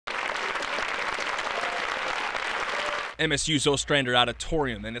MSU's Ostrander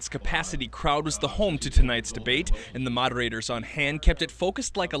Auditorium and its capacity crowd was the home to tonight's debate, and the moderators on hand kept it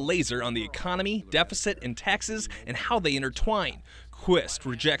focused like a laser on the economy, deficit, and taxes and how they intertwine. Quist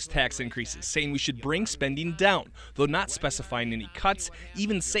rejects tax increases, saying we should bring spending down, though not specifying any cuts,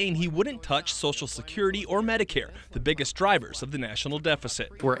 even saying he wouldn't touch Social Security or Medicare, the biggest drivers of the national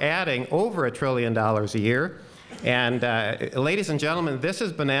deficit. We're adding over $1 trillion a year. And ladies and gentlemen, this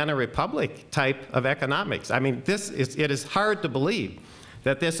is Banana Republic type of economics. I mean, it is hard to believe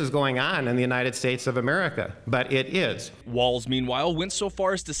that this is going on in the United States of America, but it is. Walz, meanwhile, went so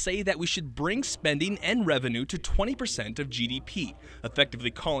far as to say that we should bring spending and revenue to 20% of GDP, effectively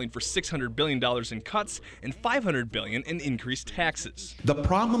calling for $600 billion in cuts and $500 billion in increased taxes. The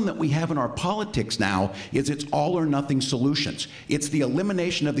problem that we have in our politics now is it's all or nothing solutions. It's the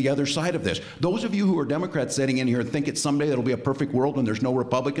elimination of the other side of this. Those of you who are Democrats sitting in here and think it's someday there'll be a perfect world when there's no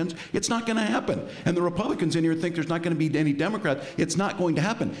Republicans, it's not going to happen. And the Republicans in here think there's not going to be any Democrats, it's not going to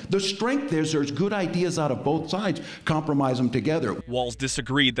happen. The strength is there's good ideas out of both sides. Compromise them together. Walz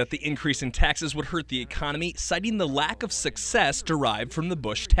disagreed that the increase in taxes would hurt the economy, citing the lack of success derived from the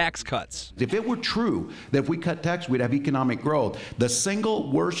Bush tax cuts. If it were true that if we cut tax, we'd have economic growth, the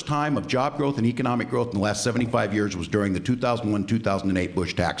single worst time of job growth and economic growth in the last 75 years was during the 2001-2008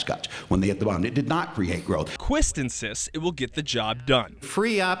 Bush tax cuts, when they hit the bottom. It did not create growth. Quist insists it will get the job done.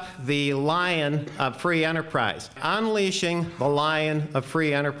 Free up the lion of free enterprise. Unleashing the lion of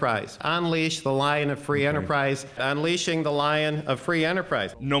free enterprise. Unleash the lion of free enterprise. Unleashing the lion of free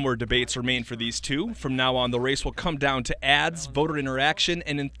enterprise. No more debates remain for these two. From now on, the race will come down to ads, voter interaction,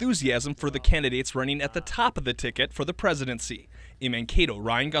 and enthusiasm for the candidates running at the top of the ticket for the presidency. In Mankato,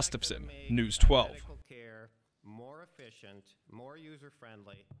 Ryan Gustafson, News 12. More efficient, more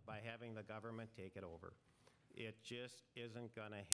user-friendly by having the government take it over. It just isn't going to